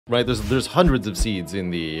right? There's hundreds of seeds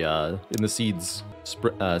in the seeds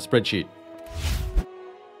spreadsheet.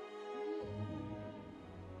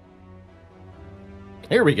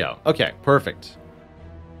 Here we go. Okay, perfect.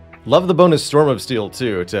 Love the bonus Storm of Steel,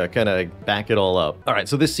 too, to kind of back it all up. All right,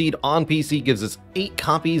 so this seed on PC gives us 8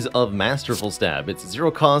 copies of Masterful Stab. It's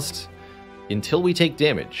 0 cost until we take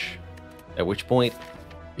damage, at which point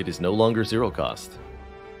it is no longer 0 cost.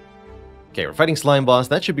 Okay, we're fighting Slime Boss.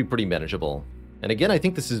 That should be pretty manageable. And again, I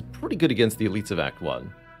think this is pretty good against the Elites of Act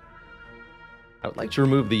 1. I would like to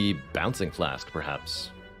remove the Bouncing Flask,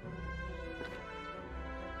 perhaps.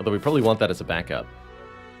 Although we probably want that as a backup.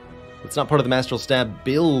 It's not part of the Masterful Stab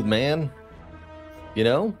build, man. You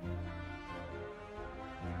know?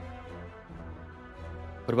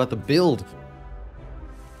 What about the build?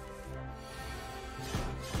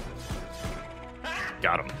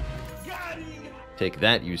 Got him. Take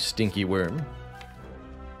that, you stinky worm.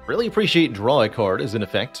 Really appreciate draw a card as an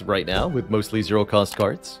effect right now with mostly 0 cost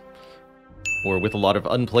cards. Or with a lot of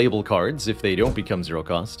unplayable cards if they don't become 0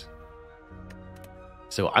 cost.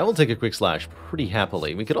 So I will take a Quick Slash pretty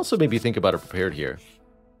happily. We could also maybe think about a Prepared here.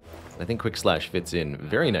 I think Quick Slash fits in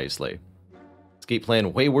very nicely. Escape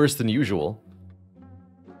plan way worse than usual.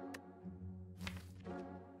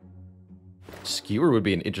 Skewer would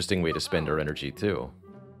be an interesting way to spend our energy too.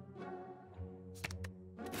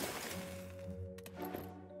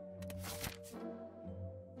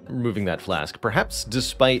 Removing that flask, perhaps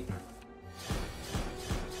despite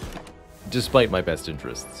my best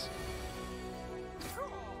interests.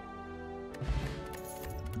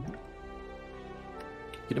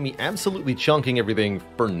 Gonna be absolutely chunking everything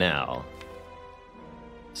for now.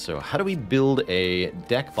 So how do we build a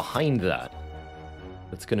deck behind that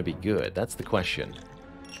that's gonna be good? That's the question.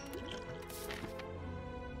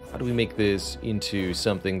 How do we make this into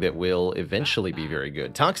something that will eventually be very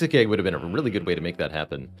good? Toxic Egg would have been a really good way to make that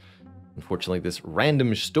happen. Unfortunately, this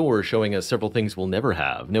random store showing us several things we'll never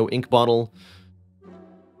have. No Ink Bottle,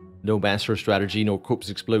 no Master Strategy, no Corpse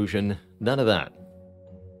Explosion, none of that.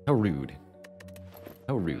 How rude.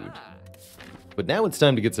 How rude. But now it's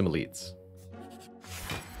time to get some elites.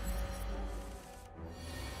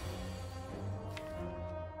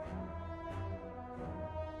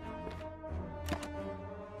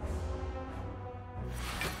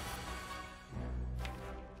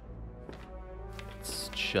 Let's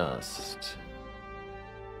just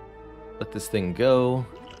let this thing go.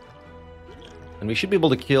 And we should be able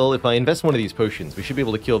to kill, if I invest one of these potions, we should be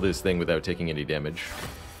able to kill this thing without taking any damage.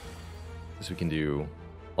 Because we can do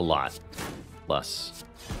a lot less,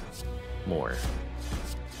 more.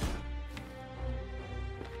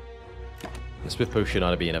 The Swift Potion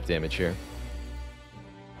ought to be enough damage here.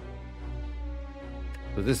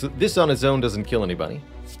 But this on its own doesn't kill anybody.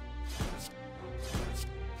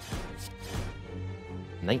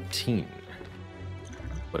 19.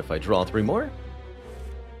 What if I draw 3 more?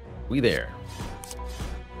 We there.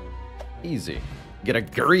 Easy. Get a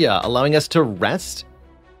Guria, allowing us to rest.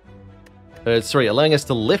 Allowing us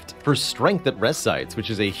to lift for strength at rest sites, which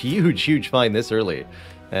is a huge, huge find this early.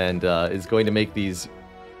 And is going to make these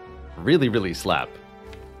really, really slap.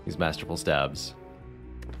 These Masterful Stabs.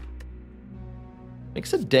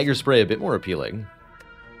 Makes a Dagger Spray a bit more appealing.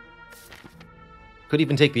 Could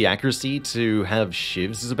even take the accuracy to have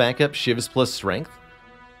Shivs as a backup. Shivs plus strength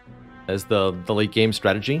as the late game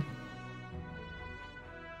strategy.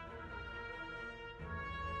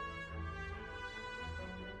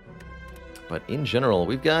 But in general,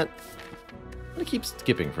 we've got... I'm going to keep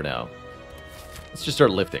skipping for now. Let's just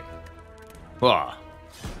start lifting. Ah.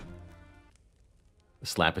 The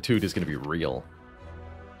Slapitude is going to be real.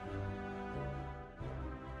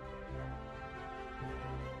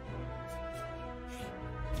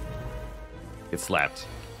 Get slapped.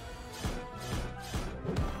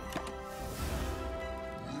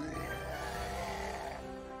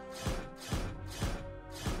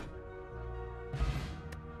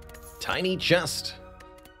 Tiny chest.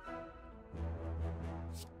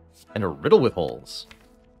 And a riddle with holes.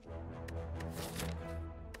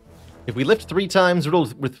 If we lift 3 times, riddle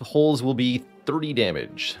with holes will be 30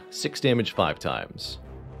 damage. 6 damage 5 times.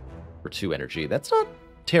 For 2 energy. That's not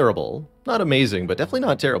terrible. Not amazing, but definitely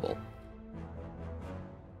not terrible.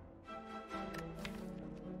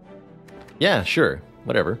 Yeah, sure.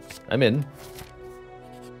 Whatever. I'm in.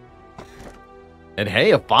 And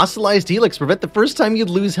hey, a fossilized helix. Prevent the first time you'd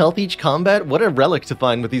lose health each combat. What a relic to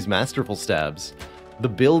find with these Masterful Stabs. The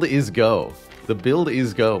build is go. The build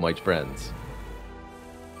is go, my friends.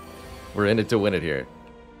 We're in it to win it here.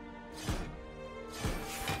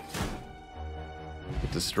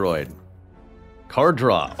 Get destroyed. Card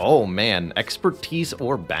draw. Oh man, expertise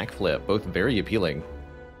or backflip. Both very appealing.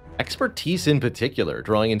 Expertise in particular,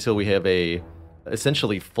 drawing until we have a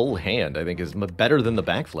essentially full hand, I think is better than the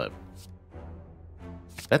backflip.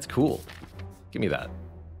 That's cool. Give me that.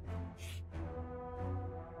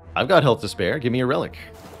 I've got health to spare. Give me a relic.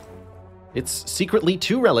 It's secretly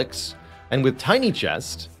 2 relics, and with Tiny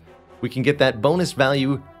Chest, we can get that bonus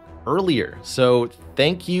value earlier. So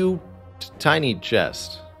thank you, Tiny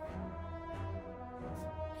Chest.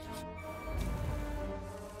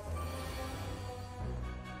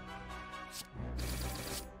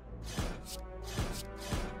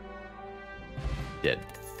 Dead.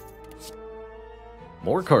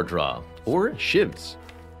 More card draw, or shivs.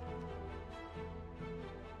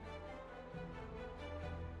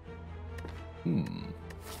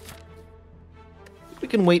 We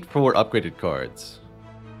can wait for upgraded cards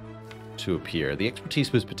to appear. The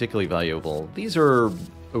expertise was particularly valuable. These are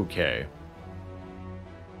okay.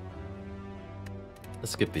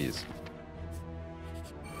 Let's skip these.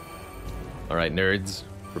 Alright, nerds.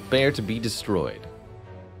 Prepare to be destroyed.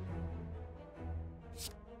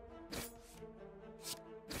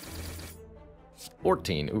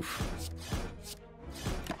 $14, oof.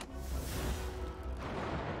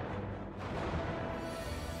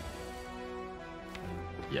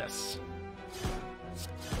 Yes.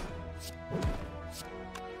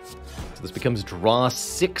 So this becomes draw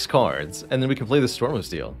 6 cards, and then we can play the Storm of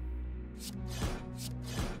Steel.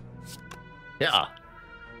 Yeah.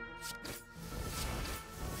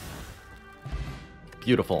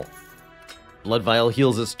 Beautiful. Blood Vial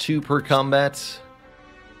heals us 2 per combat.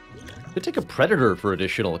 Could take a Predator for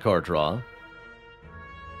additional card draw. I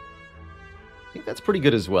think that's pretty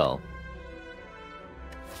good as well.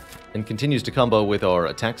 And continues to combo with our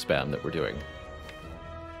attack spam that we're doing.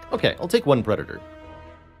 Okay, I'll take 1 Predator.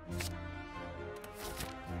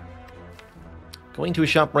 Going to a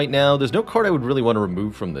shop right now. There's no card I would really want to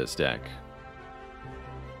remove from this deck.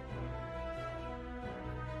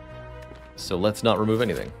 So let's not remove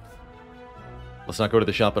anything. Let's not go to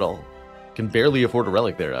the shop at all. Can barely afford a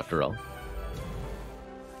relic there, after all.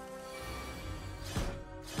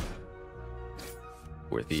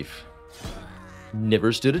 Poor thief.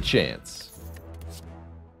 Never stood a chance.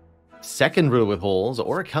 Second riddle with holes,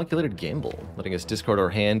 or a calculated gamble, letting us discard our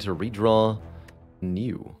hand to redraw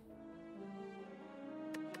new.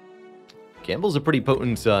 Gamble's a pretty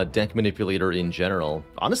potent deck manipulator in general.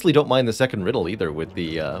 Honestly, don't mind the second riddle either with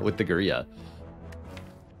the Guria.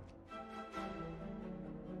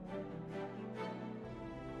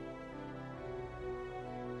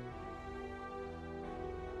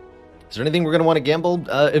 Is there anything we're going to want to gamble?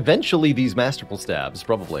 Eventually these Masterful Stabs,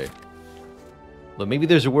 probably. But maybe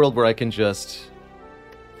there's a world where I can just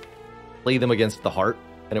play them against the heart,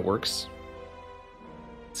 and it works.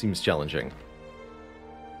 Seems challenging.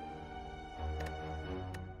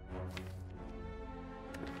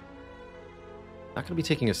 Not going to be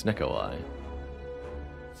taking a Snecko Eye.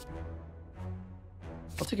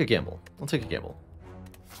 I'll take a gamble. I'll take a gamble.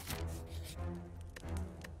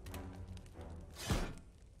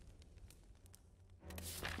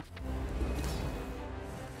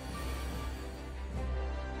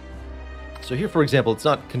 So here, for example, it's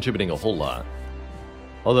not contributing a whole lot.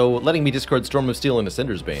 Although, letting me discard Storm of Steel and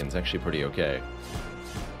Ascender's Bane is actually pretty okay.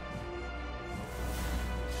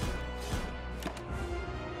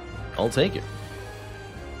 I'll take it.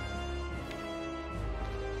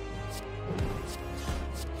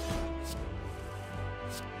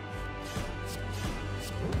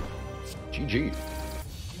 GG.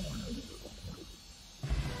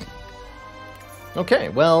 Okay,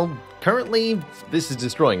 well, currently, this is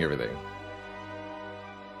destroying everything.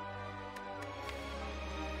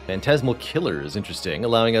 Phantasmal Killer is interesting,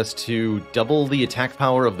 allowing us to double the attack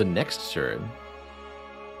power of the next turn.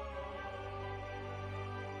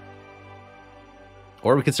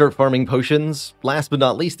 Or we could start farming potions. Last but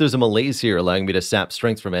not least, there's a Malaise here, allowing me to sap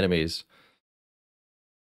strength from enemies.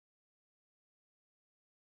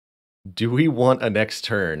 Do we want a next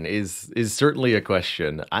turn is certainly a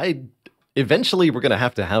question. Eventually, we're going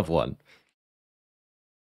to have one.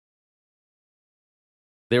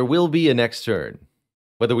 There will be a next turn,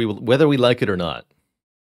 whether we like it or not.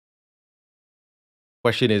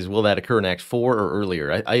 Question is, will that occur in Act 4 or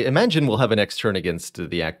earlier? I imagine we'll have a next turn against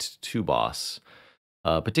the Act 2 boss,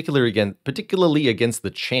 particularly against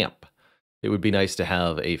the champ. It would be nice to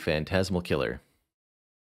have a Phantasmal Killer.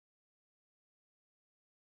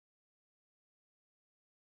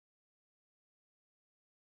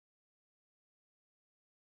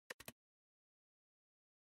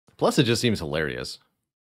 Plus, it just seems hilarious.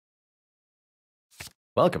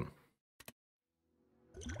 Welcome.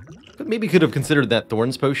 But maybe could have considered that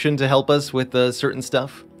Thorns Potion to help us with certain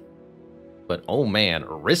stuff. But oh man,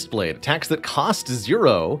 Wristblade. Attacks that cost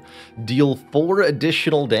 0 deal 4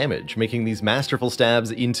 additional damage, making these masterful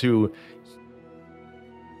stabs into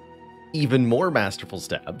even more masterful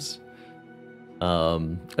stabs.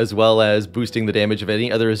 As well as boosting the damage of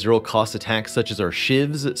any other 0-cost attacks, such as our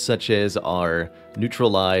shivs, such as our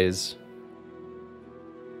neutralize.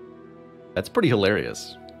 That's pretty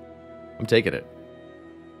hilarious. I'm taking it.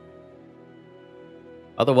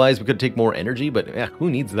 Otherwise, we could take more energy, but yeah, who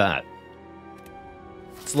needs that?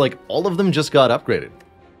 It's like all of them just got upgraded.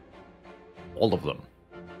 All of them.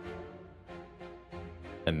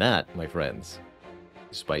 And that, my friends,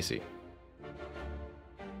 is spicy.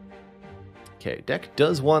 Okay, deck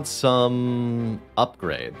does want some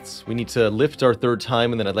upgrades. We need to lift our 3rd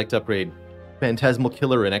time, and then I'd like to upgrade Phantasmal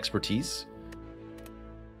Killer and Expertise.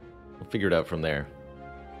 We'll figure it out from there.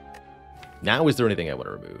 Now, is there anything I want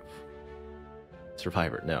to remove?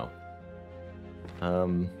 Survivor, no.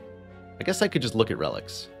 I guess I could just look at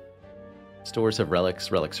relics. Stores have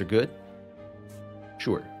relics. Relics are good.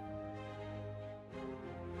 Sure.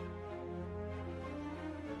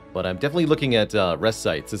 But I'm definitely looking at rest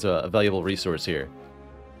sites as a valuable resource here.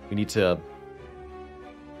 We need to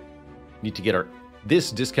get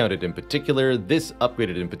this discounted in particular, this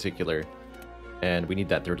upgraded in particular, and we need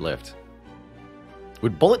that 3rd lift.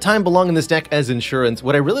 Would Bullet Time belong in this deck as insurance?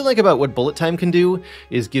 What I really like about what Bullet Time can do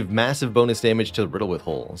is give massive bonus damage to Riddle with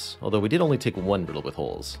Holes. Although we did only take 1 Riddle with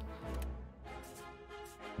Holes.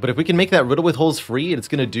 But if we can make that Riddle with Holes free, it's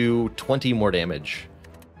going to do 20 more damage.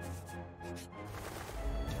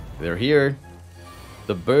 They're here.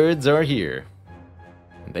 The birds are here.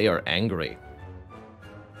 And they are angry.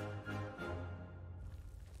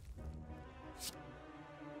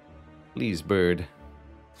 Please, bird.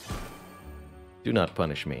 Do not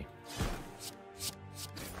punish me.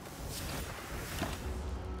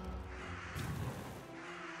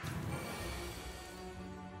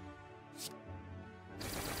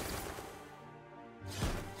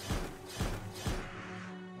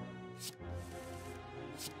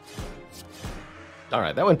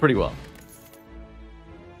 Alright, that went pretty well.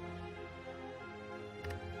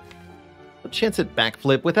 A chance at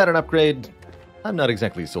backflip without an upgrade, I'm not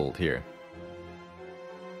exactly sold here.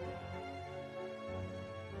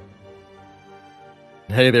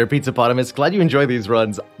 Hey there, Pizzapotamus. Glad you enjoy these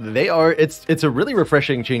runs. It's a really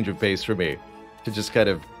refreshing change of pace for me to just kind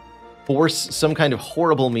of force some kind of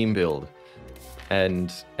horrible meme build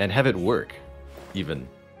and have it work, even.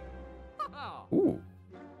 Ooh,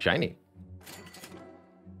 shiny.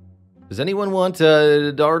 Does anyone want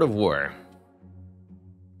a Art of War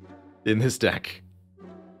in this deck?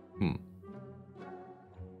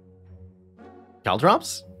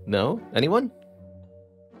 Caldrops? No? Anyone?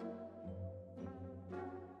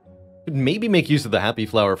 Could maybe make use of the Happy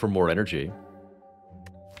Flower for more energy.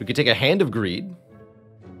 We could take a Hand of Greed.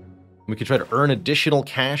 We could try to earn additional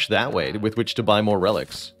cash that way with which to buy more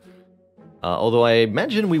relics. Although I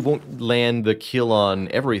imagine we won't land the kill on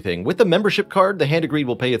everything. With the membership card, the Hand of Greed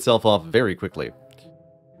will pay itself off very quickly.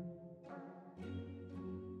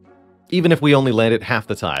 Even if we only land it half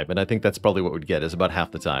the time, and I think that's probably what we'd get, is about half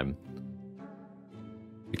the time.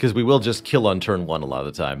 Because we will just kill on turn 1 a lot of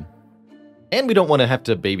the time. And we don't want to have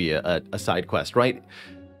to baby a side quest, right?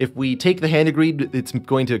 If we take the Hand of Greed, it's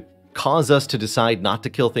going to cause us to decide not to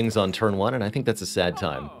kill things on turn 1, and I think that's a sad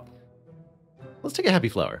time. Let's take a Happy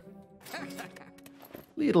Flower.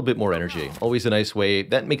 Little bit more energy. Always a nice way.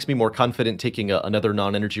 That makes me more confident taking another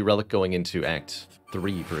non-energy relic going into Act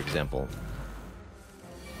 3, for example.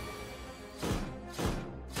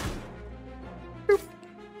 Boop.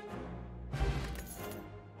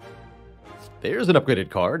 There's an upgraded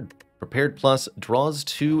card. Prepared Plus draws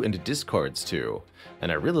 2 and discards 2.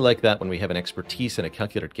 And I really like that when we have an Expertise and a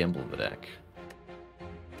Calculated Gamble in the deck.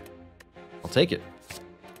 I'll take it.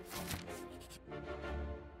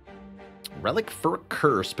 Relic for a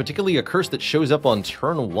curse, particularly a curse that shows up on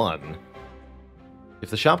turn 1. If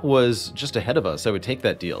the shop was just ahead of us, I would take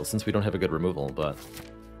that deal, since we don't have a good removal, but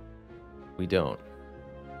we don't.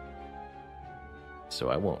 So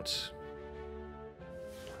I won't.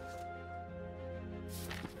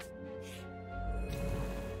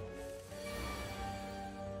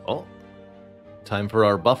 Oh, time for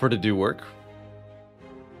our buffer to do work.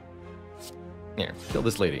 Here, kill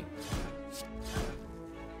this lady.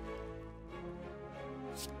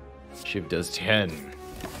 Shiv does 10.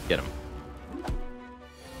 Get him.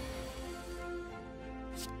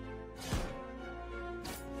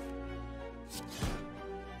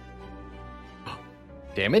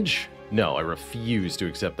 Damage? No, I refuse to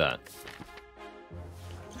accept that.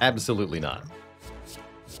 Absolutely not.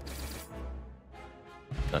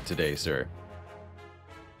 Not today, sir.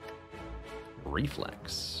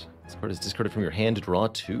 Reflex. This card is discarded from your hand to draw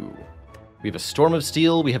 2. We have a Storm of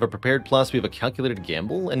Steel, we have a Prepared Plus, we have a Calculated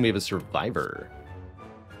Gamble, and we have a Survivor.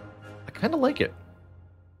 I kind of like it.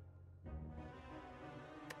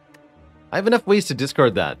 I have enough ways to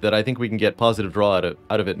discard that I think we can get positive draw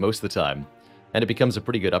out of it most of the time. And it becomes a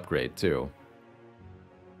pretty good upgrade, too.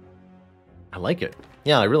 I like it.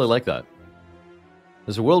 Yeah, I really like that.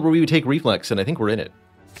 There's a world where we would take Reflex, and I think we're in it.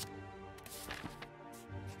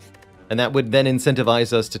 And that would then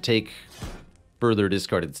incentivize us to take further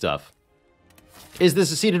discarded stuff. Is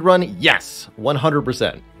this a seeded run? Yes,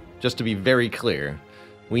 100%. Just to be very clear.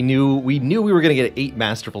 We knew we were going to get 8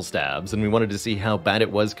 Masterful Stabs, and we wanted to see how bad it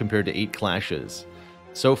was compared to 8 Clashes.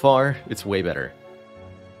 So far, it's way better.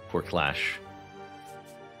 Poor Clash.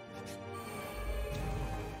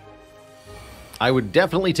 I would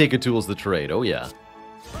definitely take a Tools the Trade, oh yeah.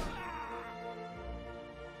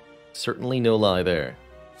 Certainly no lie there.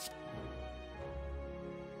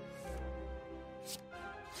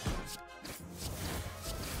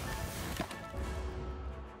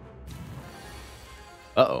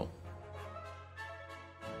 Uh-oh.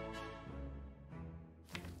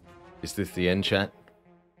 Is this the end, chat?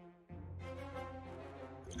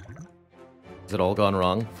 Has it all gone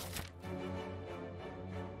wrong?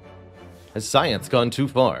 Has science gone too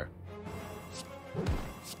far?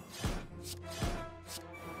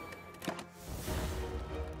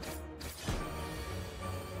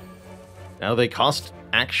 Now they cost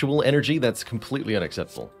actual energy? That's completely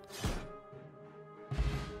unacceptable.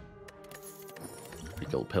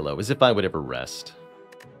 Regal Pillow, as if I would ever rest.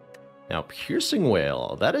 Now, Piercing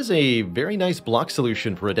Whale. That is a very nice block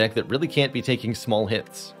solution for a deck that really can't be taking small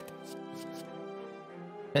hits.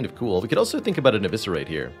 Kind of cool. We could also think about an Eviscerate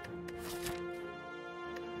here.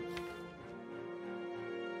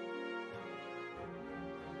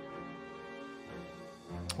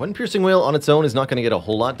 One Piercing Whale on its own is not going to get a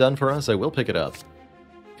whole lot done for us. I will pick it up,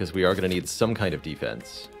 because we are going to need some kind of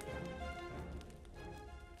defense.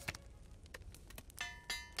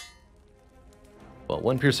 Well,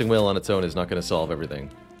 one Piercing Whale on its own is not going to solve everything.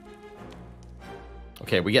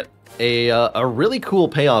 Okay, we get a really cool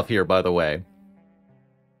payoff here, by the way.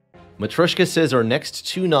 Matrushka says our next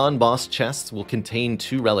 2 non-boss chests will contain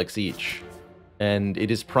 2 relics each. And it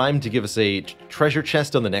is primed to give us a treasure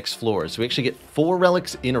chest on the next floor. So we actually get 4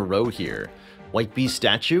 relics in a row here. White Beast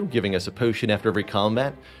Statue, giving us a potion after every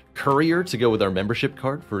combat. Courier to go with our membership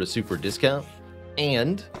card for a super discount.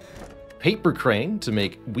 And Paper Crane to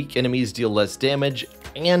make weak enemies deal less damage.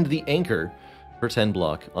 And the Anchor for 10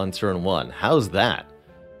 block on turn 1. How's that?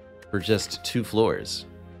 For just 2 floors.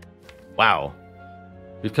 Wow.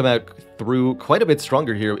 We've come out through quite a bit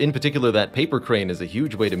stronger here. In particular, that Paper Crane is a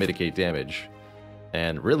huge way to mitigate damage.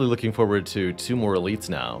 And really looking forward to 2 more elites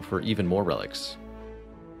now for even more relics.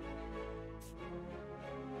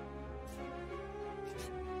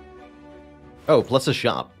 Oh, plus a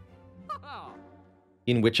shop.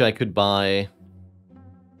 In which I could buy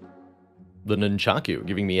the Nunchaku,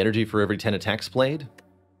 giving me energy for every 10 attacks played.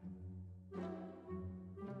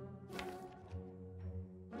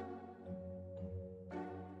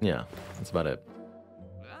 Yeah, that's about it.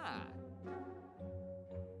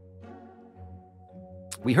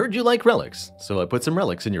 We heard you like relics, so I put some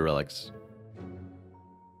relics in your relics.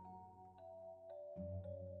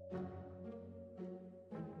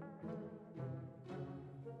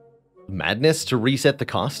 Madness to reset the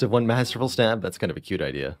cost of 1 Masterful Stab? That's kind of a cute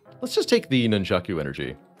idea. Let's just take the Nunchaku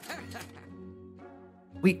energy.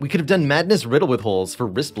 We could have done Madness Riddle with Holes for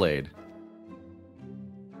Wristblade.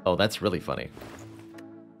 Oh, that's really funny.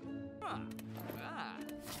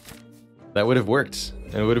 That would have worked,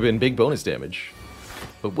 and it would have been big bonus damage.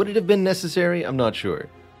 But would it have been necessary? I'm not sure.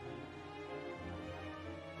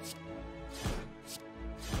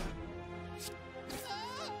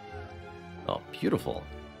 Oh, beautiful.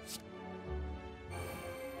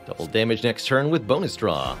 Double damage next turn with bonus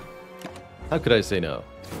draw. How could I say no?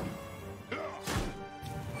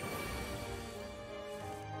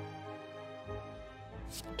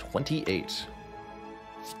 $28.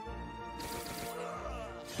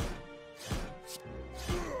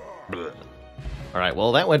 Alright,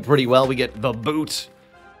 well that went pretty well. We get the boot,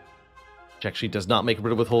 which actually does not make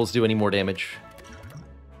Riddle with Holes do any more damage.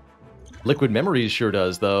 Liquid Memories sure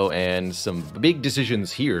does, though, and some big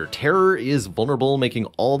decisions here. Terror is vulnerable, making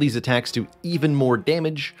all these attacks do even more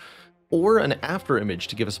damage, or an After Image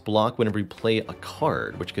to give us block whenever we play a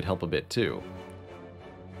card, which could help a bit too.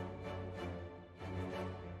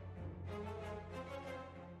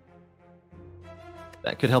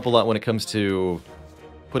 That could help a lot when it comes to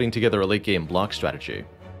putting together a late-game block strategy.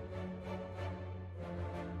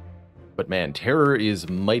 But man, Terror is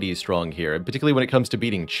mighty strong here, and particularly when it comes to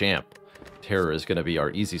beating Champ. Terror is going to be our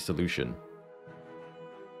easy solution.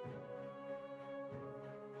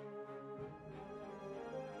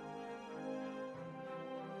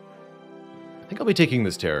 I think I'll be taking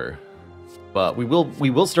this Terror, but we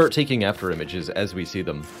will start taking after images as we see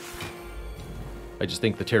them. I just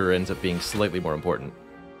think the Terror ends up being slightly more important.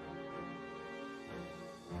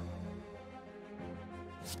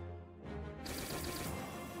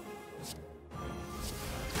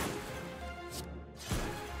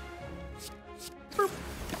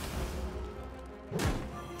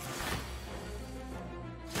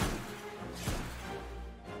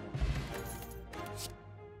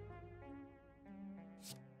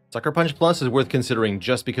 Sucker Punch Plus is worth considering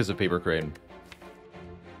just because of Paper Crane.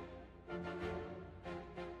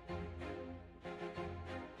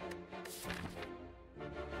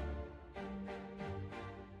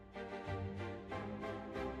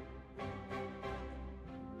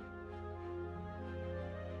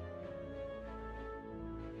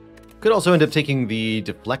 Could also end up taking the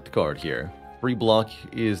Deflect card here. Free block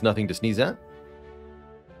is nothing to sneeze at.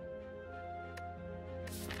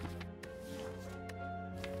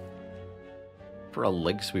 For a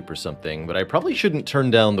leg sweep or something, but I probably shouldn't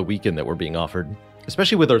turn down the weaken that we're being offered.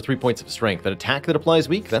 Especially with our 3 points of strength. An attack that applies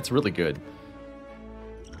weak, that's really good.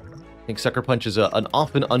 I think Sucker Punch is an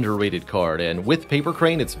often underrated card, and with Paper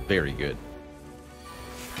Crane, it's very good.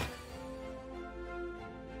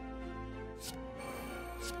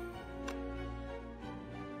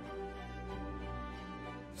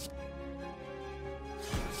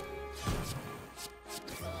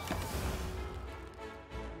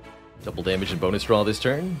 Double damage and bonus draw this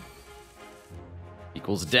turn.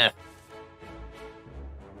 Equals death.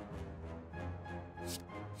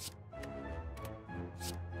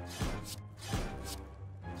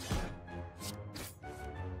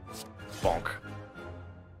 Bonk.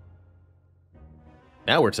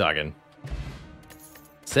 Now we're talking.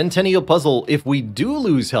 Centennial Puzzle. If we do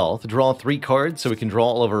lose health, draw 3 cards so we can draw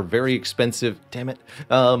all of our very expensive, damn it,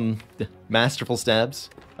 masterful stabs.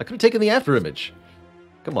 I could have taken the after image.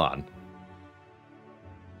 Come on.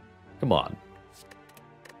 Come on.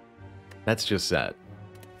 That's just sad.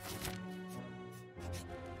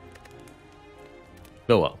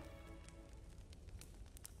 Oh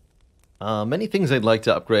well. Many things I'd like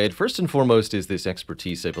to upgrade. First and foremost is this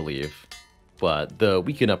expertise, I believe. But the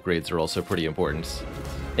weaken upgrades are also pretty important.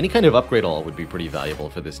 Any kind of upgrade all would be pretty valuable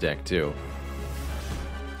for this deck, too.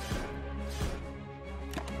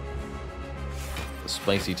 A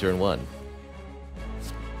spicy turn 1.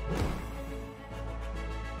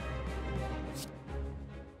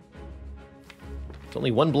 It's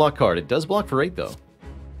only 1 block card. It does block for 8, though.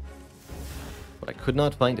 But I could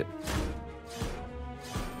not find it.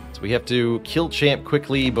 So we have to kill Champ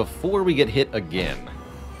quickly before we get hit again.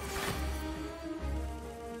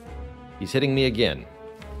 He's hitting me again.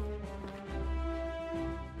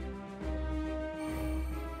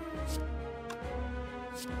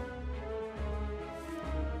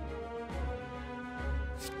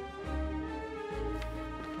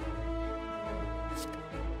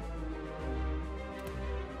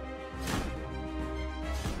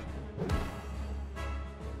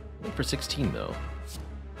 For 16, though.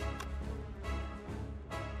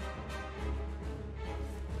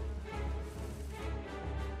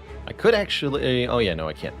 I could actually... Oh, yeah, no,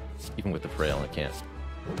 I can't. Even with the Frail, I can't.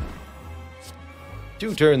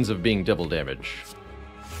 2 turns of being double damage.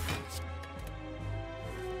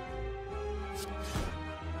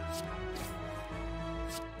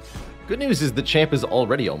 Good news is the Champ is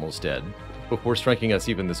already almost dead, before striking us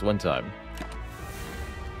even this one time.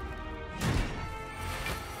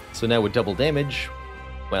 So now with double damage,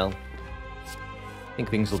 well, I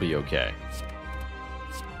think things will be okay.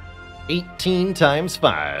 18 times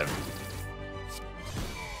 5.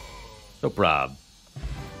 No prob.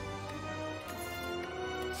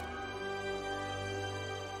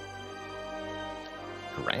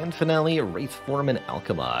 Grand Finale, Wraithform, and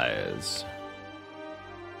Alchemize.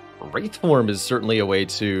 Wraithform is certainly a way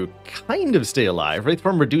to kind of stay alive.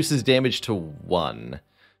 Wraithform reduces damage to 1.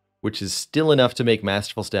 Which is still enough to make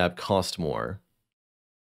Masterful Stab cost more.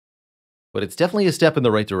 But it's definitely a step in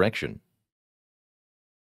the right direction.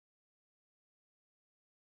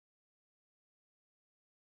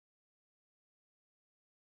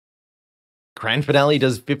 Grand Finale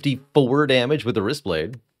does 54 damage with the Wrist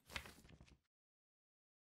Blade.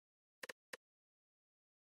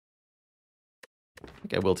 I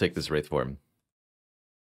think I will take this Wraithform.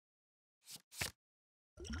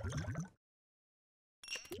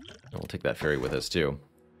 We'll take that fairy with us, too.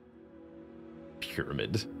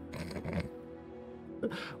 Pyramid.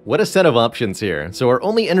 What a set of options here. So our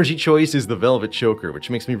only energy choice is the Velvet Choker, which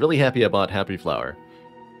makes me really happy about Happy Flower.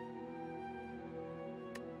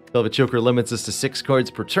 Velvet Choker limits us to 6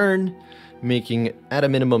 cards per turn, making, at a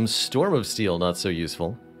minimum, Storm of Steel not so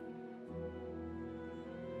useful.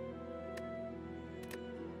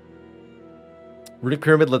 Runic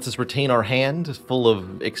Pyramid lets us retain our hand full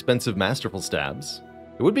of expensive Masterful Stabs.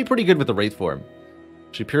 It would be pretty good with the Wraith form.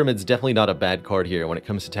 Actually, Pyramid's definitely not a bad card here when it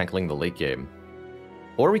comes to tackling the late game.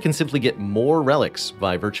 Or we can simply get more relics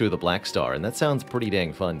by virtue of the Black Star, and that sounds pretty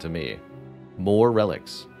dang fun to me. More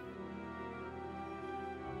relics.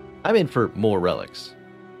 I'm in for more relics.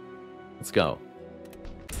 Let's go.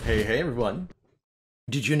 Hey everyone.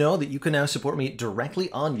 Did you know that you can now support me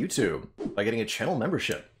directly on YouTube by getting a channel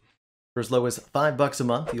membership? For as low as $5 a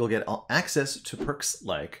month, you'll get access to perks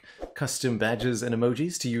like custom badges and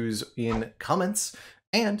emojis to use in comments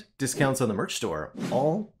and discounts on the merch store,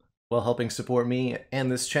 all while helping support me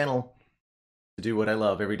and this channel to do what I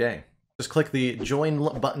love every day. Just click the join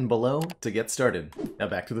button below to get started. Now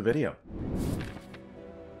back to the video.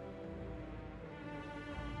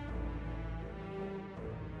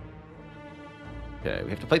 Okay, we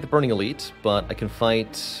have to fight the Burning Elite, but I can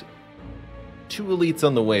fight 2 elites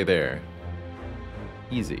on the way there.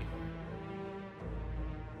 Easy.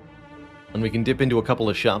 And we can dip into a couple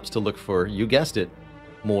of shops to look for, you guessed it,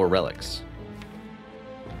 more relics.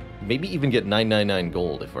 Maybe even get 999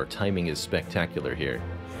 gold if our timing is spectacular here.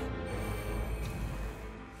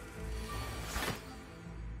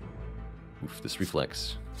 Oof, this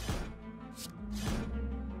reflex.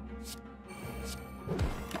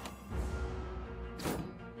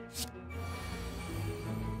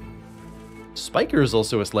 Spiker is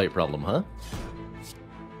also a slight problem, huh?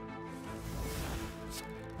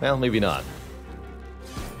 Well, maybe not.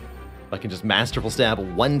 I can just Masterful Stab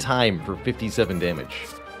 1 time for 57 damage.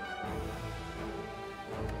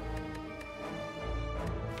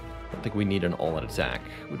 I don't think we need an all-out attack.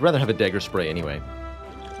 We'd rather have a Dagger Spray anyway.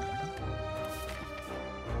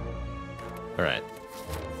 Alright.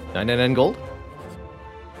 999 gold?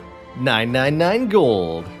 999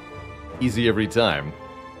 gold! Easy every time.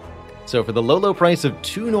 So for the low price of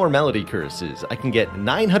 2 Normality Curses, I can get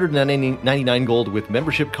 999 gold with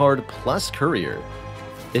membership card plus courier.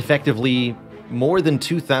 Effectively, more than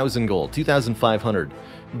 2,000 gold, 2,500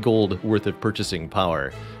 gold worth of purchasing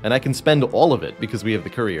power. And I can spend all of it because we have the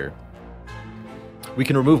courier. We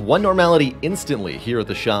can remove 1 Normality instantly here at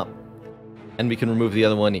the shop, and we can remove the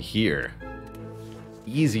other one here.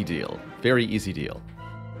 Easy deal. Very easy deal.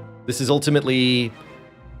 This is ultimately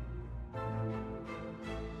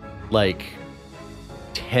like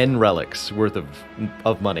 10 relics worth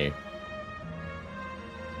of money.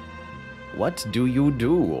 What do you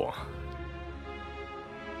do?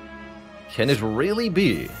 Can it really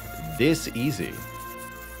be this easy?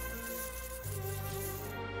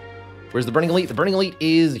 Where's the Burning Elite? The Burning Elite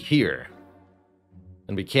is here.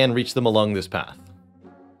 And we can reach them along this path.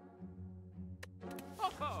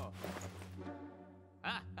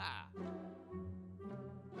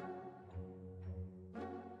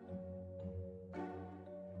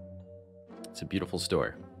 It's a beautiful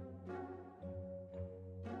store.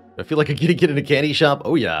 I feel like I get in a candy shop.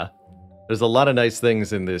 Oh yeah. There's a lot of nice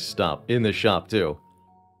things in this shop too.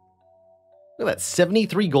 Look at that,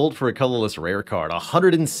 73 gold for a colorless rare card,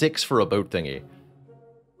 106 for a boat thingy.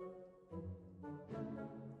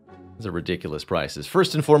 Those are ridiculous prices.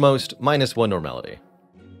 First and foremost, -1 Normality.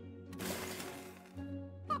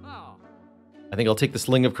 I think I'll take the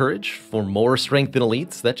Sling of Courage for more strength than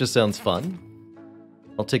elites. That just sounds fun.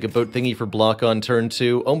 I'll take a boat thingy for block on turn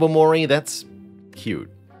 2. Ombomori, that's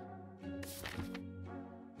cute.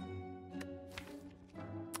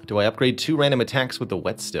 Do I upgrade 2 random attacks with the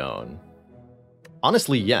Whetstone?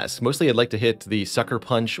 Honestly, yes. Mostly I'd like to hit the Sucker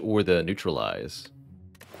Punch or the Neutralize.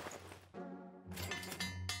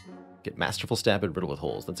 Get Masterful Stab and Riddle with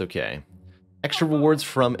Holes. That's okay. Extra rewards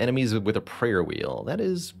from enemies with a Prayer Wheel. That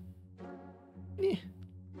is... eh.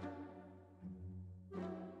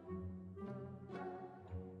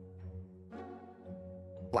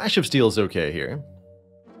 Flash of Steel is okay here.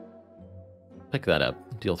 Pick that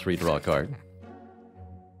up. Deal 3, draw a card.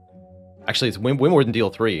 Actually, it's way more than deal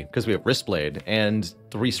 3, because we have Wristblade, and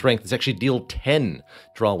 3 strength. It's actually deal 10,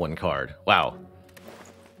 draw 1 card. Wow.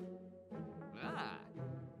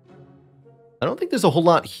 I don't think there's a whole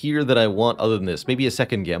lot here that I want other than this. Maybe a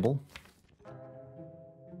second gamble.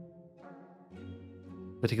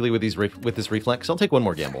 Particularly with this reflex. I'll take 1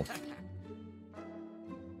 more gamble.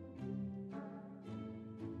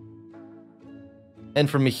 And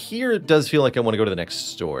from here, it does feel like I want to go to the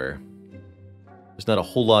next store. There's not a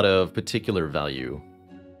whole lot of particular value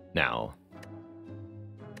now.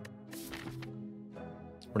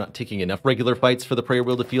 We're not taking enough regular fights for the Prayer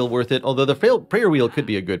Wheel to feel worth it, although the Prayer Wheel could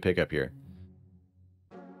be a good pickup here.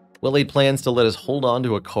 Well-laid plans to let us hold on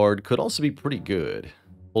to a card could also be pretty good.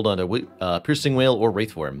 Hold on to Piercing Whale or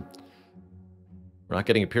Wraithform. We're not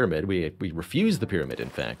getting a Pyramid. We refuse the Pyramid, in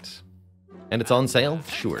fact. And it's on sale?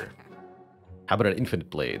 Sure. How about an Infinite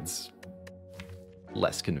Blades?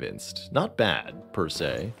 Less convinced. Not bad, per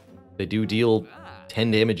se. They do deal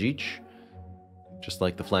 10 damage each. Just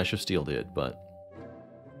like the Flash of Steel did, but...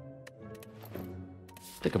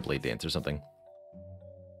 Take a Blade Dance or something.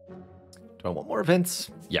 Do I want more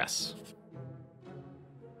events? Yes.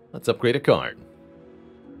 Let's upgrade a card.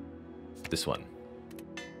 This one.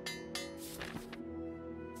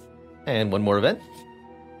 And one more event.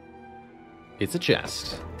 It's a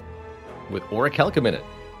chest. With Orichalcum in it.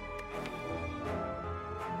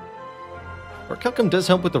 Orichalcum does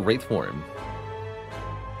help with the Wraith form.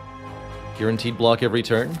 Guaranteed block every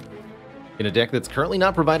turn. In a deck that's currently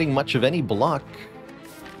not providing much of any block.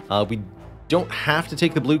 We don't have to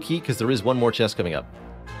take the blue key because there is one more chest coming up.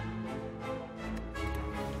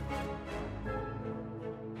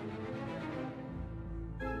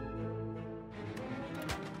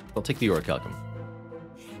 I'll take the Orichalcum.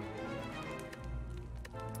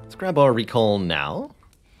 Let's grab our recall now.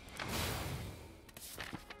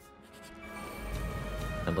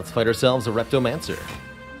 And let's fight ourselves a Reptomancer.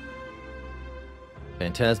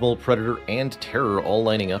 Phantasmal, Predator, and Terror all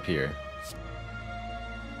lining up here.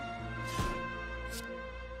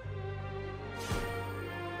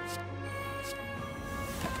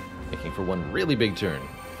 Making for one really big turn.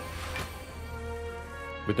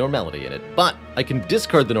 With Normality in it. But I can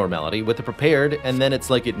discard the Normality with the Prepared, and then it's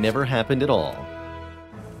like it never happened at all.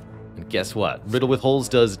 And guess what? Riddle with Holes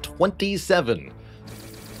does 27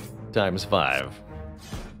 times 5.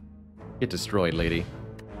 Get destroyed, lady.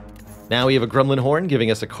 Now we have a Gremlin Horn,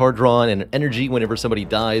 giving us a card draw and an energy whenever somebody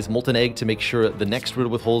dies. Molten Egg to make sure the next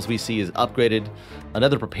Riddle with Holes we see is upgraded.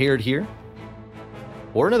 Another Prepared here.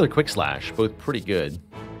 Or another Quick Slash, both pretty good.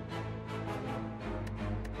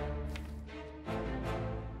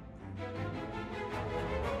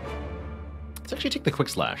 Let's actually take the Quick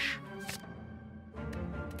Slash.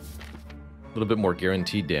 A little bit more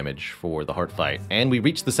guaranteed damage for the Heart Fight. And we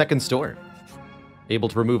reach the second store. Able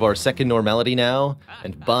to remove our second Normality now,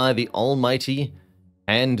 and buy the Almighty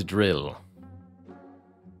Hand Drill.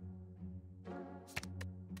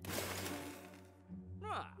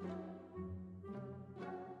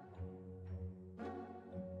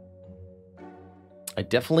 I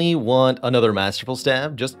definitely want another Masterful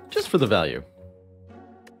Stab, just for the value.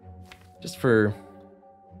 Just for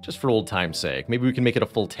old time's sake. Maybe we can make it a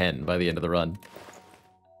full 10 by the end of the run.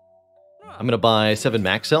 I'm gonna buy 7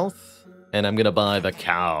 max health. And I'm gonna buy the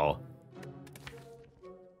Cow.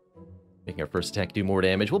 Making our first attack do more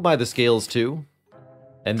damage. We'll buy the Scales too.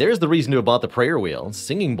 And there's the reason to have bought the Prayer Wheel.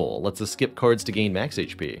 Singing Bowl lets us skip cards to gain max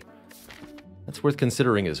HP. That's worth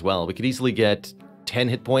considering as well. We could easily get 10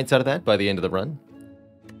 hit points out of that by the end of the run.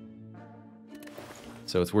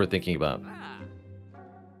 So it's worth thinking about.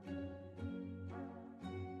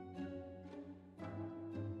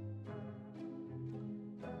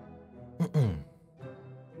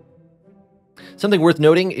 Something worth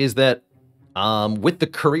noting is that with the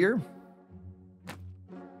Courier,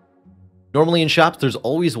 normally in shops, there's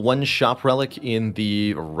always one shop relic in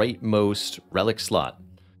the rightmost relic slot.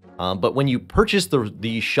 But when you purchase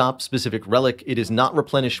the shop-specific relic, it is not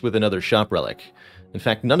replenished with another shop relic. In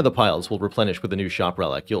fact, none of the piles will replenish with a new shop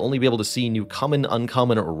relic. You'll only be able to see new common,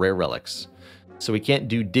 uncommon, or rare relics. So we can't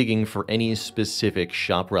do digging for any specific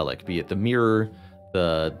shop relic, be it the Mirror,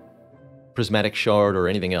 the Prismatic Shard, or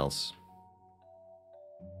anything else.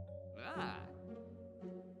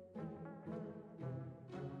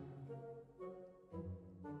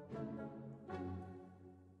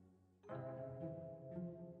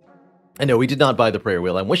 I know, we did not buy the Prayer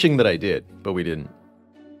Wheel. I'm wishing that I did, but we didn't.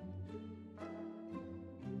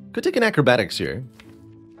 Could take an Acrobatics here.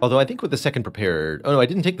 Although I think with the second Prepared... Oh no, I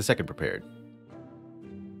didn't take the second Prepared.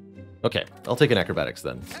 Okay, I'll take an Acrobatics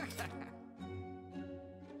then.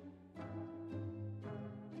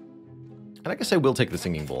 And I guess I will take the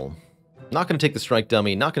Singing Bowl. Not going to take the Strike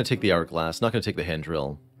Dummy, not going to take the Hourglass, not going to take the Hand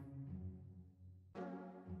Drill.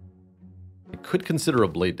 I could consider a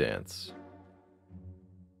Blade Dance.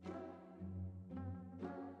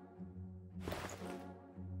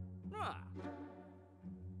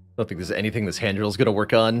 I don't think there's anything this Hand Drill is going to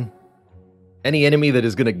work on. Any enemy that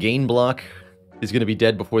is going to gain block is going to be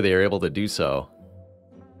dead before they are able to do so.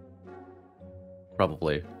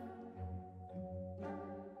 Probably.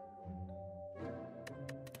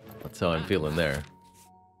 That's how I'm feeling there.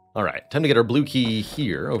 Alright, time to get our blue key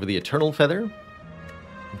here over the Eternal Feather.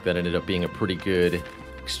 That ended up being a pretty good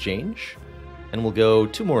exchange. And we'll go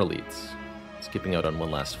 2 more elites. Skipping out on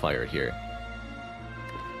one last fire here.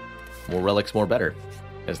 More relics, more better,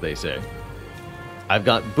 as they say. I've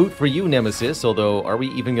got boot for you, Nemesis, although are we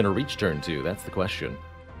even going to reach turn 2? That's the question.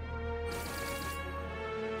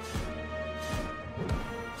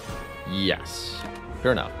 Yes.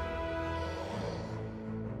 Fair enough.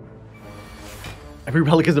 Every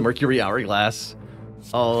relic is a Mercury Hourglass.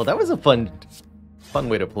 Oh, that was a fun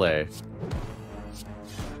way to play.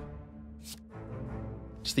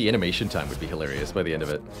 Just the animation time would be hilarious by the end of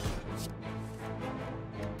it.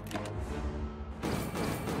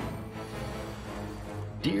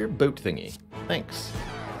 Dear boat thingy, thanks.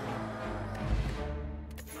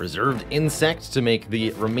 Preserved Insect to make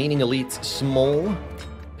the remaining elites small.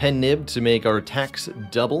 Pen Nib to make our attacks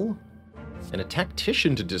double. And a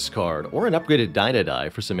Tactician to discard, or an upgraded die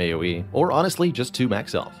for some AoE, or honestly, just 2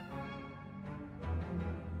 max health.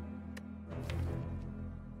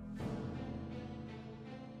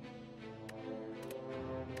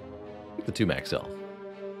 The 2 max health.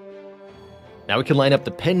 Now we can line up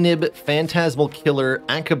the Pen Nib, Phantasmal Killer,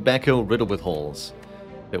 Akabeko riddled with holes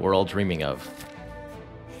that we're all dreaming of.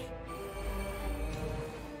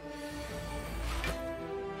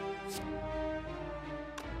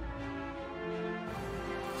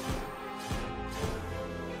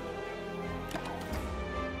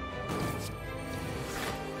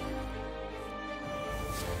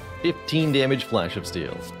 $15 damage Flash of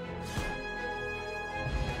Steel.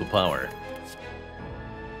 The power.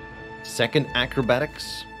 Second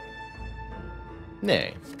Acrobatics?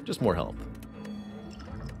 Nay, just more health.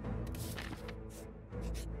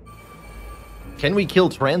 Can we kill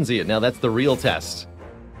Transient? Now that's the real test.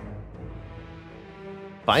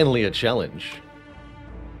 Finally a challenge.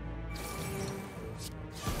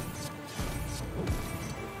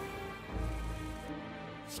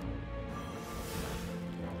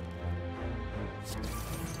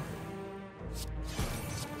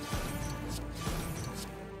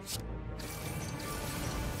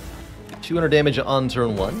 $200 damage on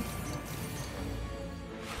turn 1.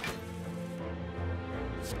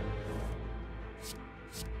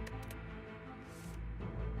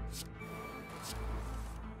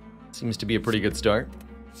 Seems to be a pretty good start.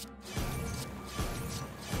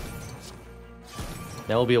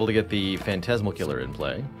 Now we'll be able to get the Phantasmal Killer in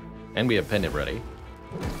play. And we have Pen Nib ready.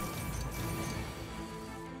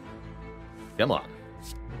 Come on.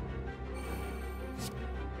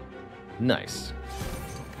 Nice.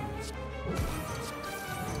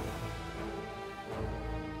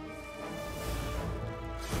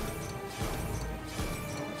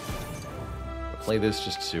 Play this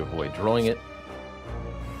just to avoid drawing it.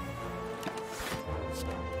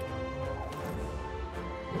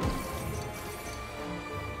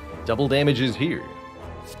 Double damage is here.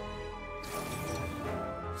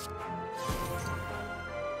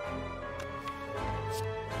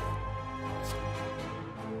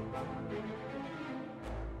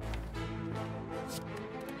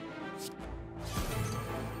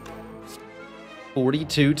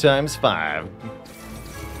 $42 times 5.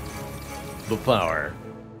 The power.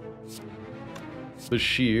 The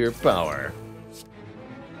sheer power.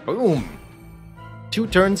 Boom! 2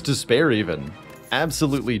 turns to spare even.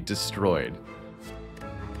 Absolutely destroyed.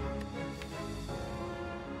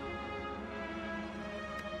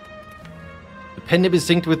 The Pen Nib is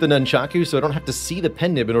synced with the Nunchaku, so I don't have to see the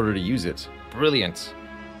Pen Nib in order to use it. Brilliant.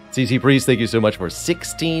 CC Priest, thank you so much for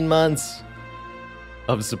 16 months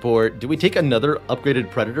of support. Do we take another upgraded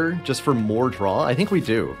Predator just for more draw? I think we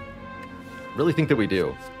do. Really think that we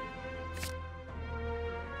do.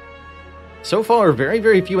 So far, very,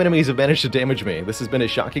 very few enemies have managed to damage me. This has been a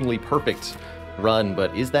shockingly perfect run,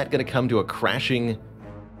 but is that going to come to a crashing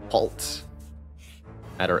halt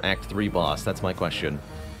at our Act 3 boss? That's my question.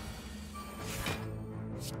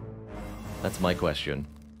 That's my question.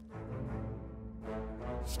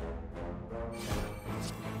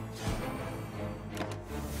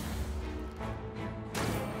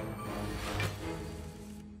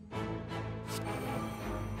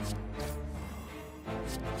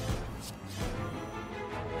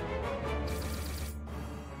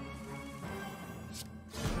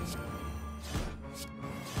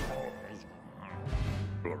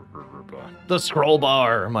 The scroll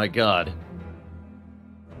bar, my god.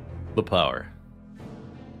 The power.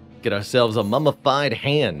 Get ourselves a mummified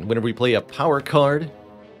hand. Whenever we play a power card,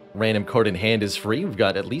 random card in hand is free. We've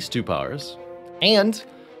got at least 2 powers. And,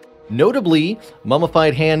 notably,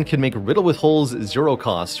 mummified hand can make riddle with holes 0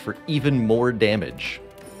 cost for even more damage.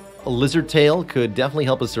 A lizard tail could definitely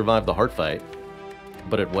help us survive the heart fight.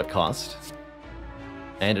 But at what cost?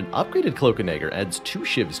 And an upgraded Cloak and Dagger adds 2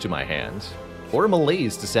 shivs to my hand, or a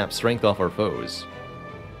malaise to sap strength off our foes.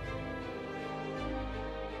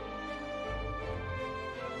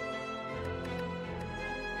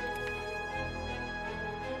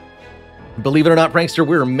 Believe it or not, Prankster,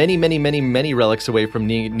 we're many relics away from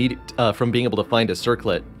from being able to find a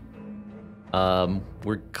circlet.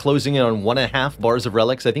 We're closing in on 1.5 bars of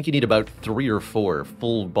relics. I think you need about 3 or 4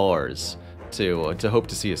 full bars to hope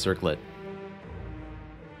to see a circlet.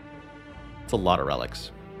 It's a lot of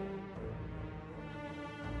relics.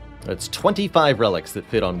 It's 25 relics that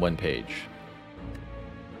fit on 1 page.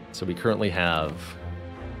 So we currently have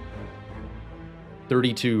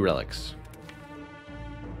 32 relics.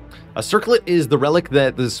 A circlet is the relic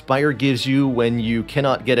that the Spire gives you when you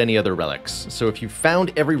cannot get any other relics. So if you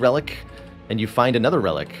found every relic and you find another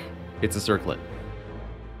relic, it's a circlet.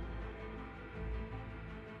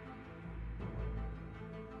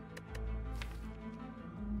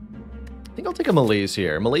 I think I'll take a malaise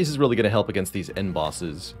here. Malaise is really going to help against these end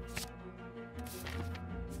bosses.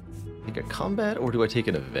 Take a combat, or do I take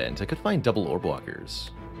an event? I could find double orb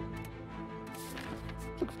walkers.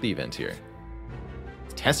 Look for the event here.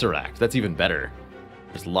 Tesseract, that's even better.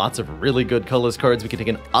 There's lots of really good colorless cards. We can take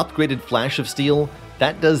an upgraded Flash of Steel.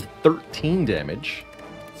 That does 13 damage.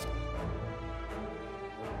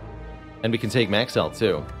 And we can take Max Health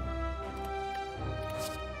too.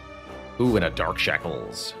 Ooh, and a Dark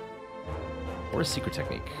Shackles. Or a Secret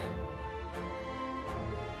Technique.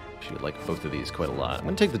 Actually, I like both of these quite a lot. I'm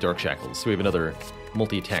going to take the Dark Shackles, so we have another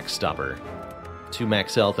multi-attack stopper. 2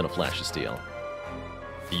 Max Health and a Flash of Steel.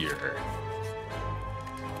 Here.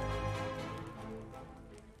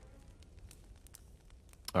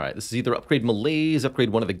 Alright, this is either upgrade Malaise, upgrade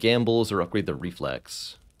one of the Gambles, or upgrade the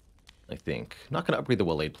Reflex. I think. Not going to upgrade the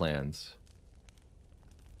well-laid plans.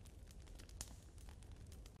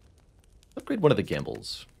 Upgrade one of the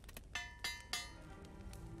Gambles.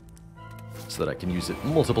 So that I can use it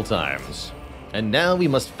multiple times. And now we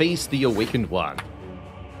must face the Awakened One.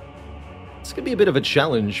 This could be a bit of a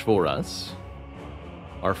challenge for us.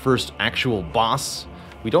 Our first actual boss.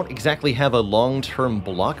 We don't exactly have a long-term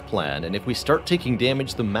block plan, and if we start taking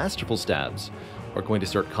damage, the Masterful Stabs are going to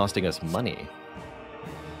start costing us money.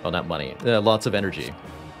 Well, not money. Lots of energy.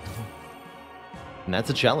 And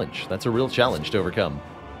that's a challenge. That's a real challenge to overcome.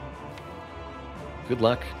 Good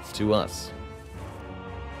luck to us.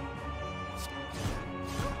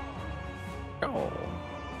 Oh.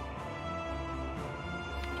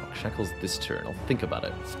 Dark Shackles this turn. I'll think about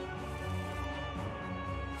it.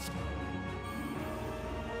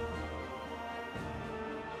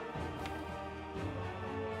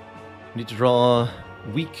 Need to draw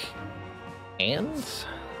weak and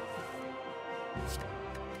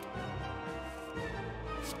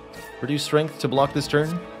reduce strength to block this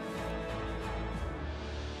turn.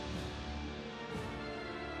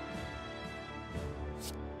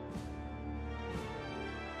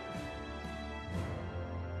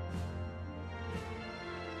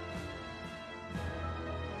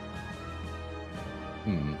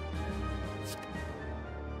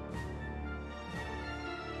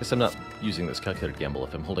 Guess I'm not using this calculated gamble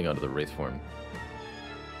if I'm holding onto the Wraith form.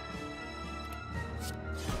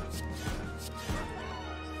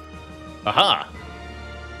 Aha!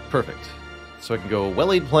 Perfect. So I can go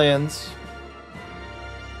well-laid plans.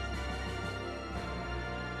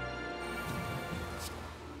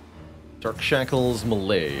 Dark Shackles,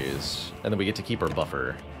 Malaise. And then we get to keep our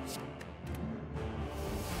buffer.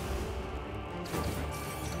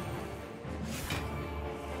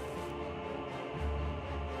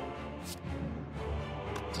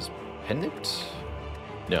 Pen-nipped?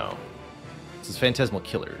 No. This is Phantasmal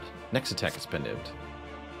Killered. Next attack is pen-nipped.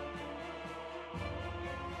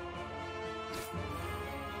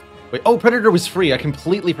 Wait, oh, Predator was free. I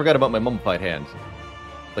completely forgot about my mummified hand.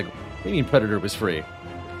 Like, what do you mean Predator was free?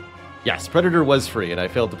 Yes, Predator was free, and I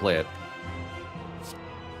failed to play it.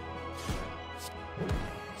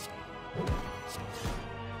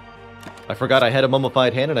 I forgot I had a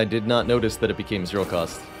mummified hand, and I did not notice that it became 0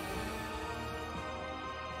 cost.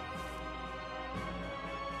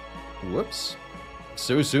 Whoops.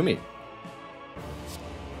 So sue me.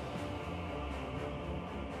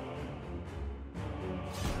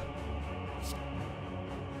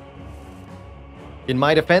 In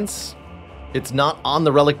my defense, it's not on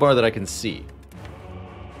the relic bar that I can see.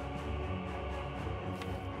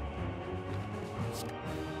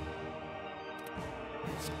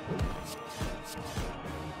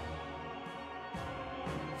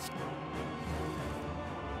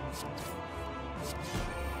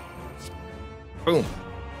 Boom.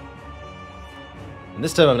 And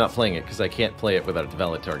this time I'm not playing it because I can't play it without a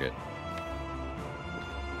valid target.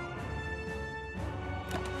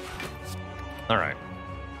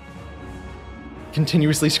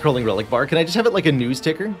 Continuously scrolling relic bar. Can I just have it like a news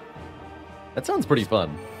ticker? That sounds pretty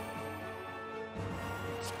fun.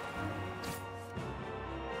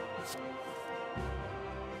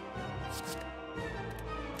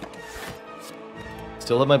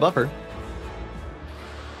 Still have my buffer.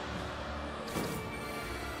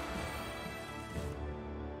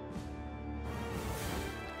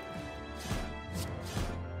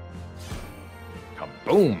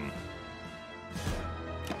 Kaboom!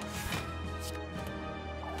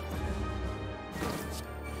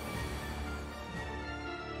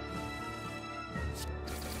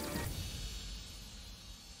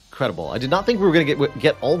 Incredible. I did not think we were going to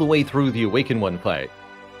get all the way through the Awaken One fight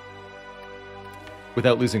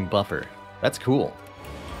without losing buffer. That's cool.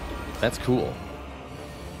 That's cool.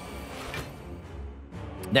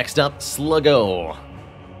 Next up, Sluggo.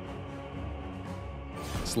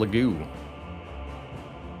 Slugoo.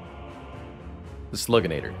 The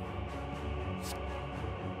Slugginator.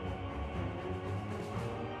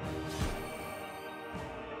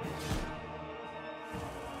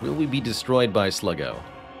 Will we be destroyed by Sluggo?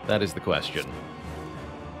 That is the question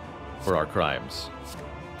for our crimes.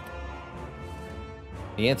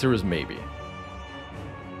 The answer is maybe.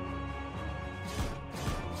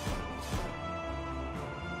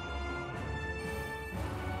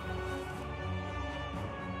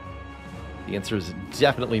 The answer is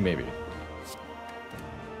definitely maybe.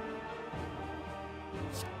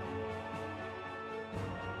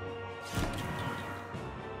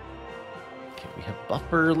 Okay, we have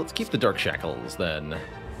buffer. Let's keep the Dark Shackles then.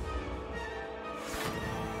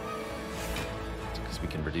 Because we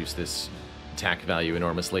can reduce this attack value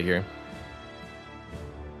enormously here.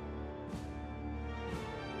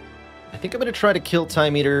 I think I'm going to try to kill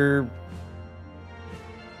Time Eater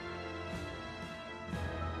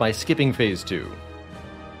by skipping phase 2.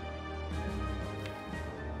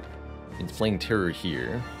 It's playing Terror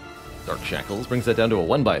here. Dark Shackles brings that down to a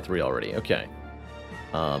 1/3 already. Okay.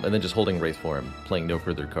 And then just holding Wraith Form, playing no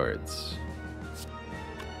further cards.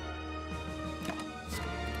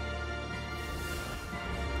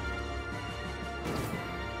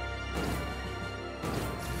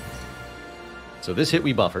 So this hit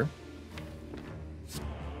we buffer.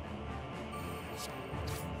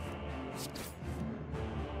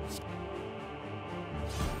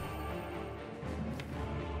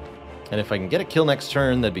 And if I can get a kill next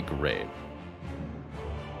turn, that'd be great.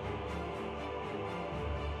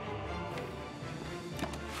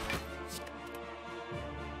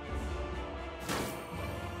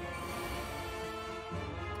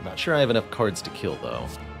 Not sure I have enough cards to kill, though.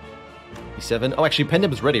 E7. Oh, actually,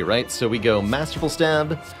 Pendulum's ready, right? So we go Masterful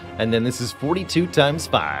Stab, and then this is 42 times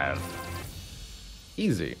 5.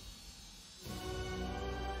 Easy.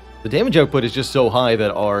 The damage output is just so high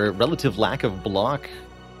that our relative lack of block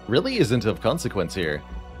really isn't of consequence here.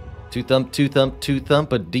 Two thump, two thump, two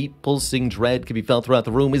thump, a deep pulsing dread can be felt throughout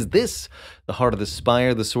the room. Is this the heart of the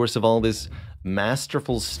spire, the source of all this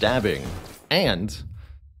masterful stabbing? And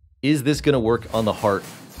is this going to work on the heart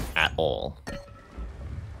at all?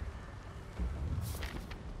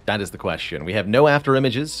 That is the question. We have no after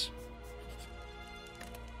images.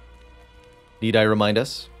 Need I remind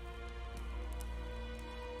us?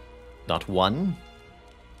 Not one.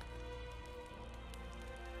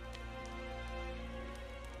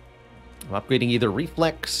 I'm upgrading either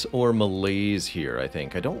Reflex or Malaise here, I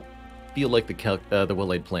think. I don't feel like the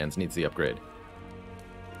Well-Laid Plans needs the upgrade.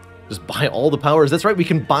 Just buy all the powers. That's right, we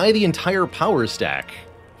can buy the entire power stack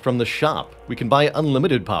from the shop. We can buy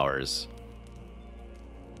unlimited powers.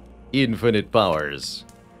 Infinite powers.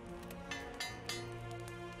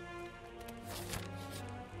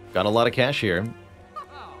 Got a lot of cash here.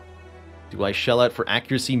 Do I shell out for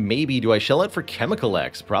accuracy? Maybe. Do I shell out for Chemical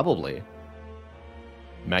X? Probably.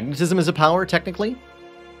 Magnetism is a power, technically.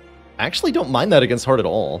 I actually don't mind that against Heart at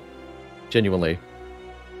all. Genuinely.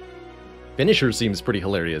 Finisher seems pretty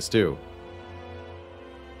hilarious, too.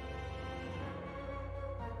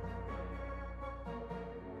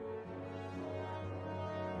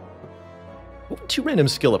 What would 2 random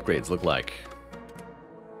skill upgrades look like?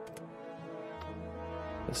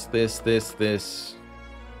 This.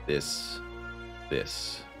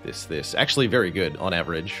 Actually very good on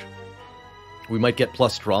average. We might get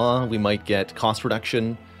plus draw, we might get cost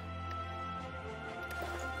reduction.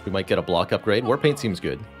 We might get a block upgrade. Warpaint seems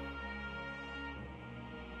good.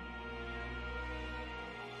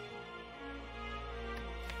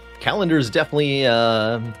 Calendar's definitely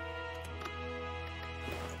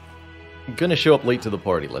gonna show up late to the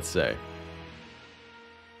party, let's say.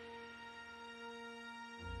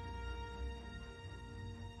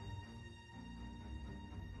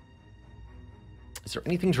 Is there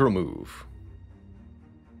anything to remove?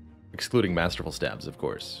 excluding Masterful Stabs, of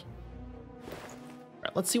course.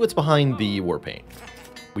 Alright, let's see what's behind the Warpaint.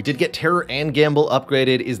 We did get Terror and Gamble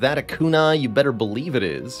upgraded. Is that a kunai? You better believe it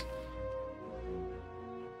is.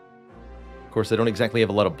 Of course, I don't exactly have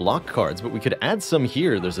a lot of block cards, but we could add some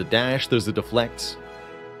here. There's a dash, there's a deflect.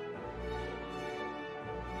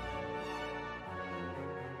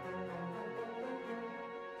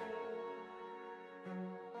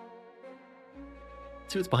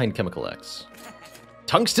 Let's see what's behind Chemical X.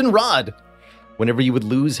 Tungsten Rod! Whenever you would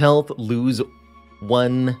lose health, lose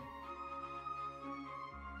one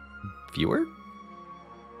fewer?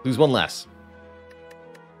 Lose one less.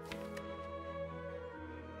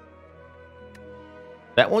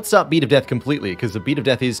 That won't stop Beat of Death completely, because the Beat of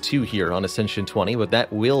Death is 2 here on Ascension 20, but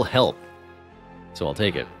that will help. So I'll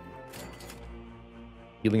take it.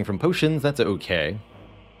 Healing from potions, that's okay.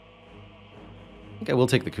 I think I will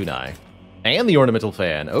take the kunai. And the Ornamental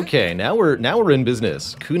Fan. Okay, now we're in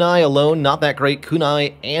business. Kunai alone, not that great.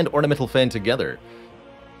 Kunai and Ornamental Fan together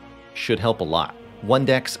should help a lot. 1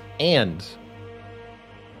 dex and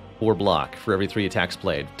 4 block for every 3 attacks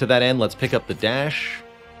played. To that end, let's pick up the dash.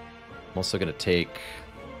 I'm also going to take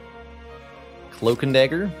Cloak and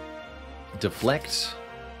Dagger, Deflect,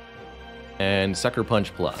 and Sucker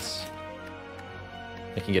Punch Plus.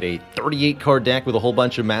 I can get a 38 card deck with a whole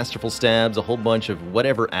bunch of Masterful Stabs, a whole bunch of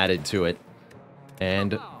whatever added to it,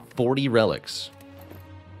 and 40 relics.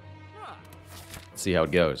 Let's see how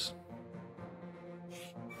it goes.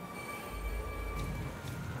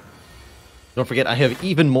 Don't forget, I have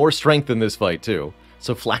even more strength in this fight, too.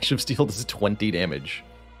 So Flash of Steel does 20 damage.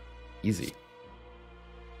 Easy.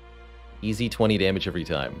 Easy 20 damage every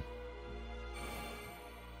time.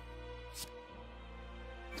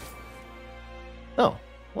 Oh,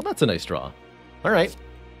 well that's a nice draw. Alright.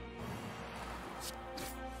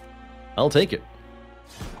 I'll take it.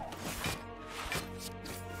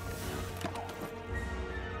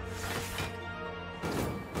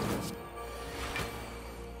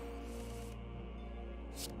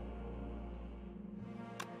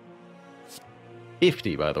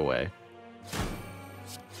 $50, by the way.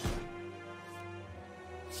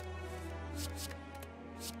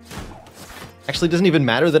 Actually, it doesn't even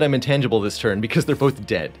matter that I'm intangible this turn because they're both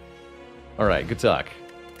dead. Alright, good talk.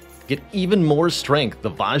 Get even more strength.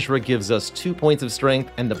 The Vajra gives us 2 points of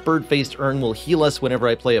strength, and the Bird-Faced Urn will heal us whenever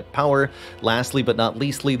I play a power. Lastly, but not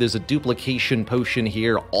leastly, there's a duplication potion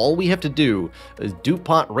here. All we have to do is dupe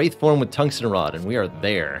pot Wraithform with Tungsten Rod, and we are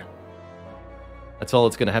there. That's all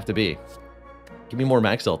it's going to have to be. Give me more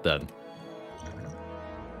max health then.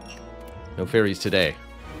 No fairies today.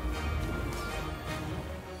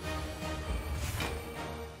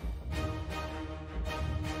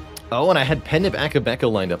 Oh, and I had Pendant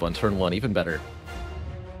Akabeko lined up on turn 1. Even better.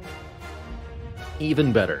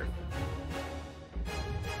 Even better.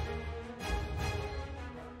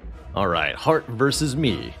 Alright, Heart versus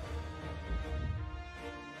me.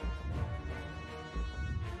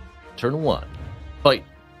 Turn 1. Fight.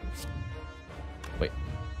 Wait.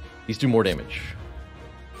 These do more damage.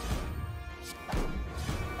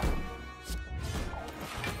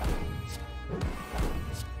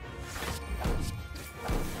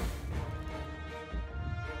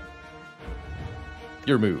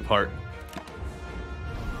 Your move, Heart.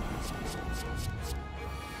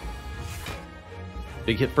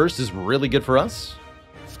 Big hit first is really good for us.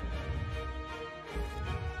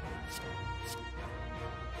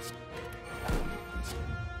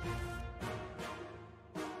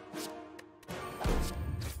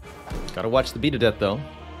 Gotta watch the Beat of Death, though.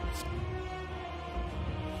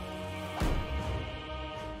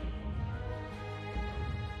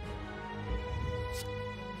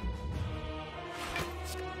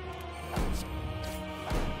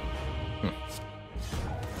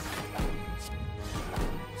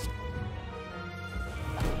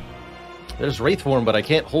 There's Wraithform, but I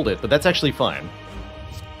can't hold it, but that's actually fine.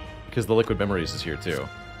 Because the Liquid Memories is here, too.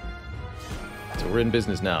 So we're in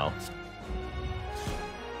business now.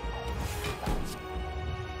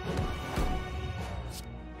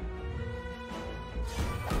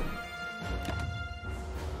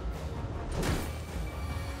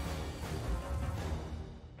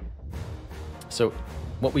 So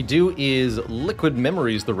what we do is Liquid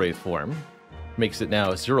Memories the Wraithform. Makes it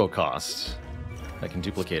now 0 cost. I can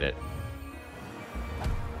duplicate it.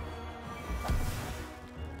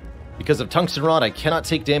 Because of Tungsten Rod, I cannot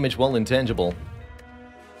take damage while intangible.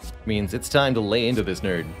 Means it's time to lay into this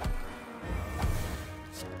nerd.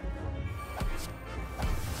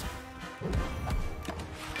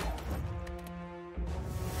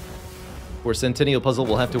 For Centennial Puzzle,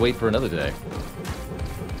 we'll have to wait for another day.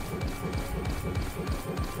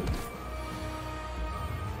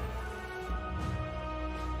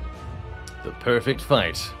 The perfect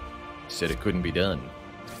fight. Said it couldn't be done.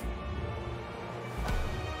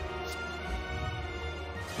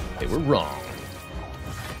 They were wrong.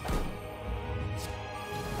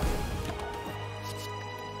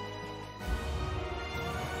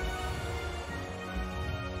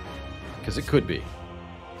 Because it could be.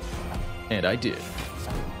 And I did.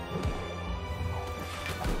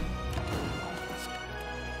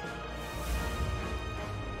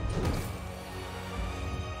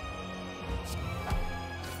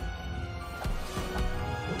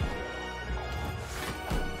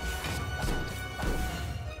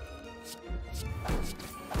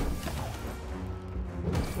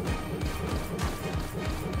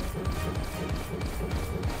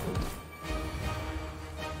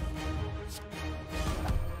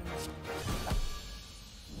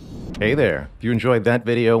 Hey there, if you enjoyed that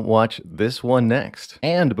video, watch this one next.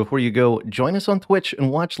 And before you go, join us on Twitch and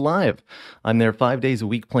watch live. I'm there 5 days a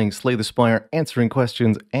week playing Slay the Spire, answering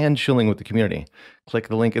questions, and chilling with the community. Click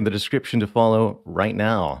the link in the description to follow right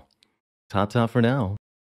now. Ta-ta for now.